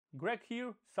Greg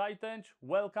here, SiteEng,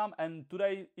 welcome, and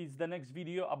today is the next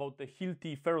video about the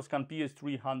HILTI Ferroscan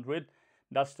PS300.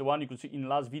 That's the one you could see in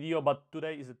last video, but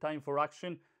today is the time for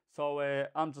action. So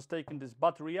I'm just taking this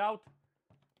battery out,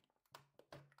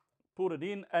 put it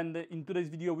in, and in today's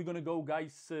video we're gonna go,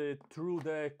 guys, through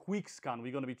the quick scan.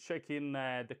 We're gonna be checking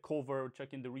the cover,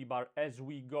 checking the rebar as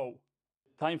we go.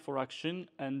 Time for action,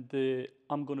 and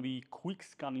I'm gonna be quick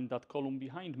scanning that column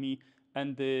behind me,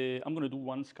 and I'm gonna do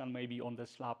one scan maybe on the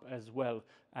slab as well,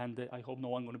 and I hope no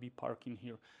one gonna be parking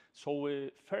here. So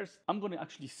first I'm gonna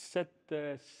actually set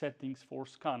the settings for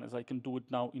scan, as I can do it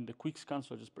now in the quick scan.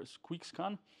 So I just press quick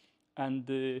scan, and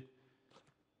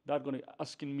that's gonna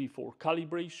asking me for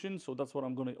calibration. So that's what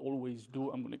I'm gonna always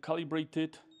do. I'm gonna calibrate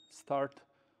it, start,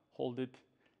 hold it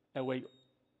away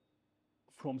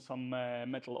from some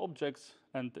metal objects,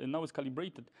 and now it's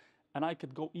calibrated, and I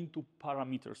could go into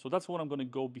parameters. So that's what I'm going to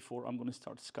go before I'm going to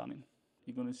start scanning.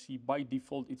 You're going to see by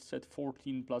default it's set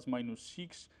 14 plus minus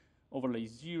 6, overlay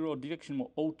 0, direction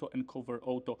mode auto, and cover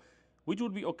auto, which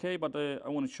would be okay, but I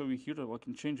want to show you here that I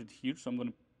can change it here. So I'm going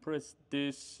to press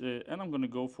this and I'm going to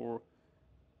go for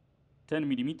 10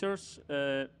 millimeters,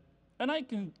 and I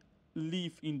can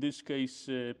leave in this case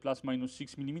plus minus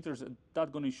 6 millimeters.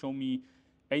 That's going to show me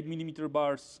 8 millimeter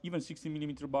bars, even 16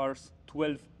 millimeter bars,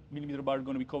 12 millimeter bar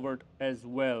going to be covered as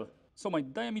well. So my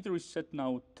diameter is set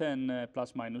now 10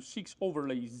 plus minus 6,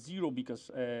 overlay 0 because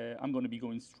I'm going to be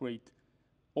going straight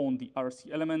on the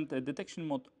RC element. Detection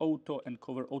mode auto and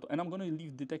cover auto, and I'm going to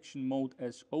leave detection mode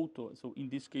as auto. So in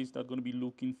this case that's going to be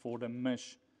looking for the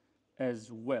mesh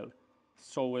as well.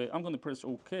 So I'm going to press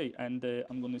OK, and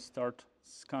I'm going to start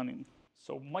scanning.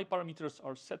 So my parameters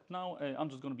are set now. I'm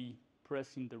just going to be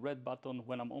pressing the red button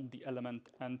when I'm on the element,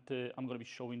 and I'm going to be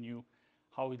showing you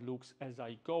how it looks as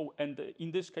I go. And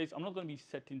in this case, I'm not going to be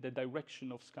setting the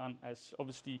direction of scan, as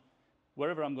obviously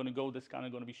wherever I'm going to go, the scanner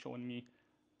is going to be showing me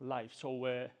live. So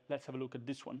let's have a look at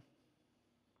this one.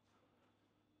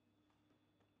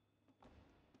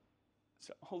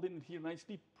 So holding it here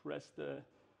nicely, press the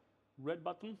red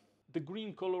button. The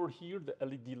green color here, the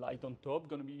LED light on top,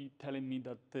 going to be telling me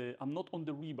that I'm not on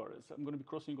the rebar. As I'm going to be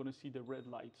crossing, going to see the red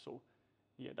light. So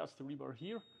yeah, that's the rebar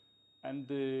here. And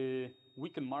we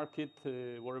can mark it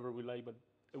wherever we like, but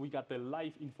we got the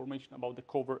live information about the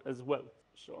cover as well.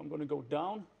 So I'm going to go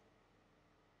down.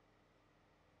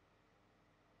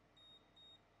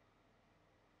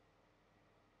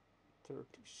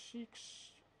 $36.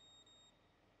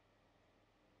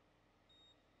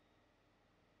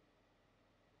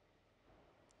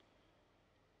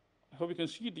 I hope you can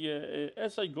see the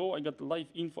as I go, I got the live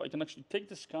info. I can actually take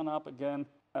the scan up again,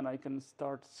 and I can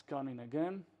start scanning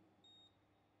again.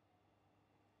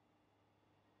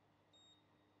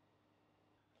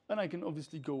 And I can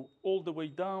obviously go all the way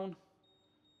down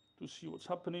to see what's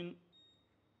happening.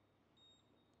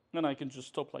 And I can just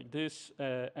stop like this,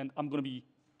 and I'm going to be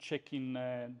checking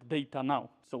the data now.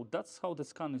 So that's how the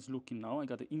scan is looking now. I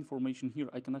got the information here.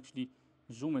 I can actually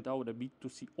zoom it out a bit to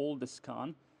see all the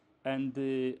scan, and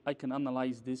I can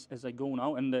analyze this as I go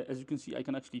now. And as you can see, I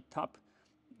can actually tap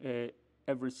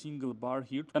every single bar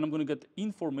here, and I'm going to get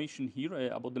information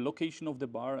here about the location of the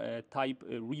bar, type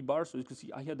rebar. So you can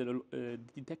see I had the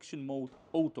detection mode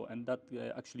auto, and that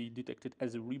actually detected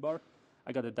as a rebar.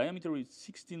 I got a diameter is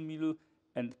 16 mil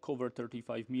and cover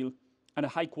 35 mil, and a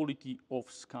high quality of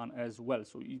scan as well.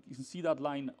 So you can see that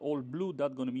line all blue.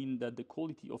 That's going to mean that the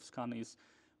quality of scan is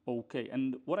okay.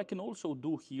 And what I can also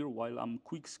do here while I'm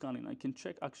quick scanning, I can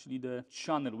check actually the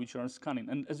channel which are scanning.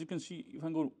 And as you can see, if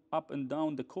I go up and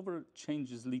down, the cover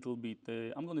changes a little bit.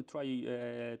 I'm going to try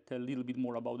tell a little bit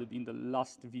more about it in the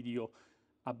last video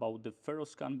about the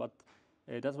Ferroscan, but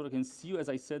that's what I can see. As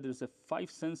I said, there's a 5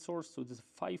 sensors, so there's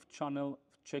a 5 channel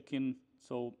check-in.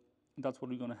 So that's what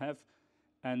we're going to have.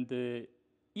 And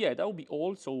yeah, that will be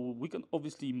all. So we can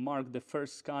obviously mark the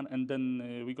first scan, and then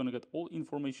we're going to get all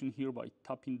information here by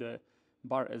tapping the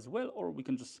bar as well, or we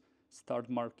can just start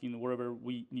marking wherever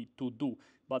we need to do.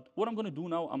 But what I'm going to do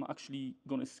now, I'm actually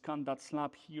going to scan that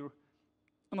slab here,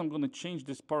 and I'm going to change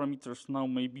these parameters now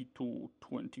maybe to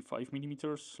 25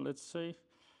 millimeters, let's say.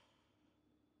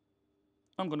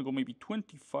 I'm going to go maybe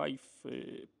 25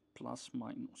 plus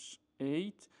minus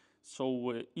 8.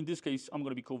 So in this case, I'm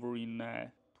going to be covering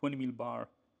 20 mil bar,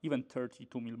 even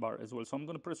 32 mil bar as well. So I'm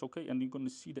going to press OK, and you're going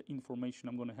to see the information.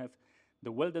 I'm going to have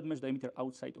the welded mesh diameter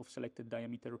outside of selected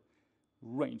diameter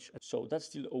range. So that's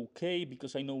still okay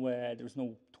because I know there's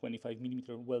no 25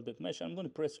 millimeter welded mesh. I'm going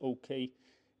to press OK,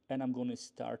 and I'm going to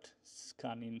start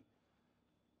scanning.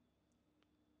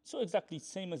 So exactly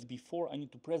same as before, I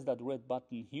need to press that red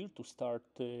button here to start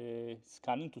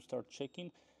scanning, to start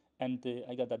checking, and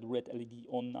I got that red LED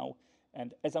on now.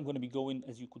 And as I'm going to be going,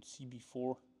 as you could see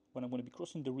before, when I'm going to be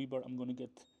crossing the rebar, I'm going to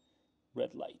get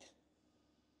red light.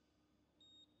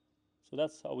 So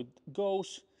that's how it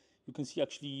goes. You can see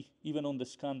actually even on the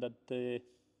scan that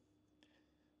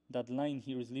that line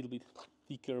here is a little bit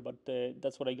thicker, but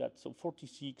that's what I got. So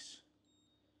 46,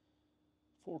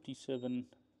 47,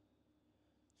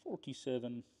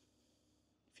 47,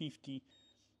 50,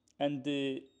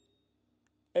 and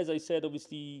as I said,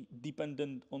 obviously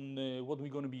dependent on what we're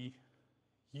going to be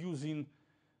using,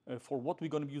 for what we're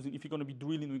going to be using. If you're going to be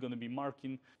drilling, we're going to be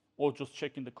marking or just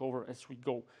checking the cover as we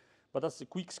go. But that's a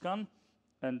quick scan,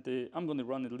 and I'm going to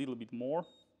run it a little bit more.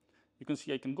 You can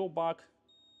see I can go back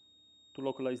to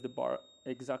localize the bar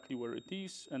exactly where it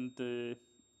is, and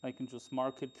I can just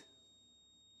mark it,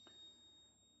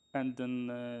 and then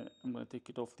I'm going to take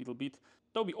it off a little bit.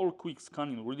 That'll be all quick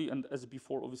scanning really, and as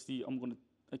before, obviously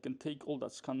I can take all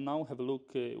that scan now, have a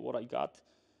look what I got,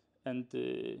 and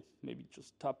maybe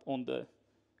just tap on the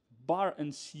bar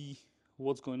and see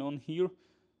what's going on here.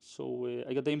 So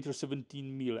I got diameter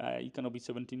 17 mil. It cannot be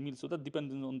 17 mil, so that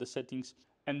depends on the settings.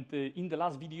 And in the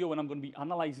last video, when I'm going to be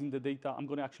analyzing the data, I'm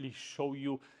going to actually show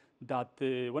you that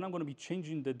when I'm going to be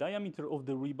changing the diameter of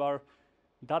the rebar,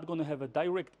 that's going to have a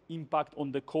direct impact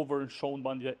on the cover shown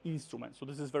by the instrument. So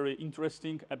this is very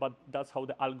interesting, but that's how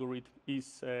the algorithm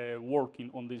is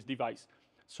working on this device.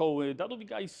 So that'll be,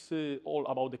 guys, all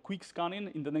about the quick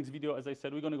scanning. In the next video, as I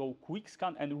said, we're going to go quick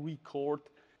scan and record.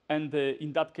 And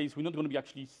in that case, we're not going to be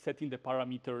actually setting the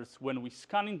parameters when we're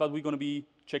scanning, but we're going to be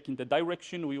checking the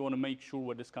direction. We want to make sure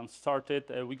where the scan started.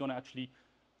 We're going to actually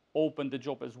open the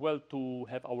job as well to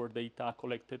have our data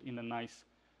collected in a nice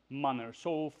manner.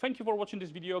 So thank you for watching this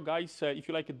video, guys. If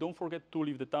you like it, don't forget to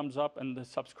leave the thumbs up and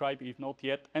subscribe if not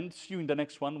yet. And see you in the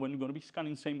next one when we're going to be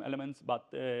scanning same elements, but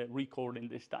recording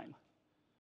this time.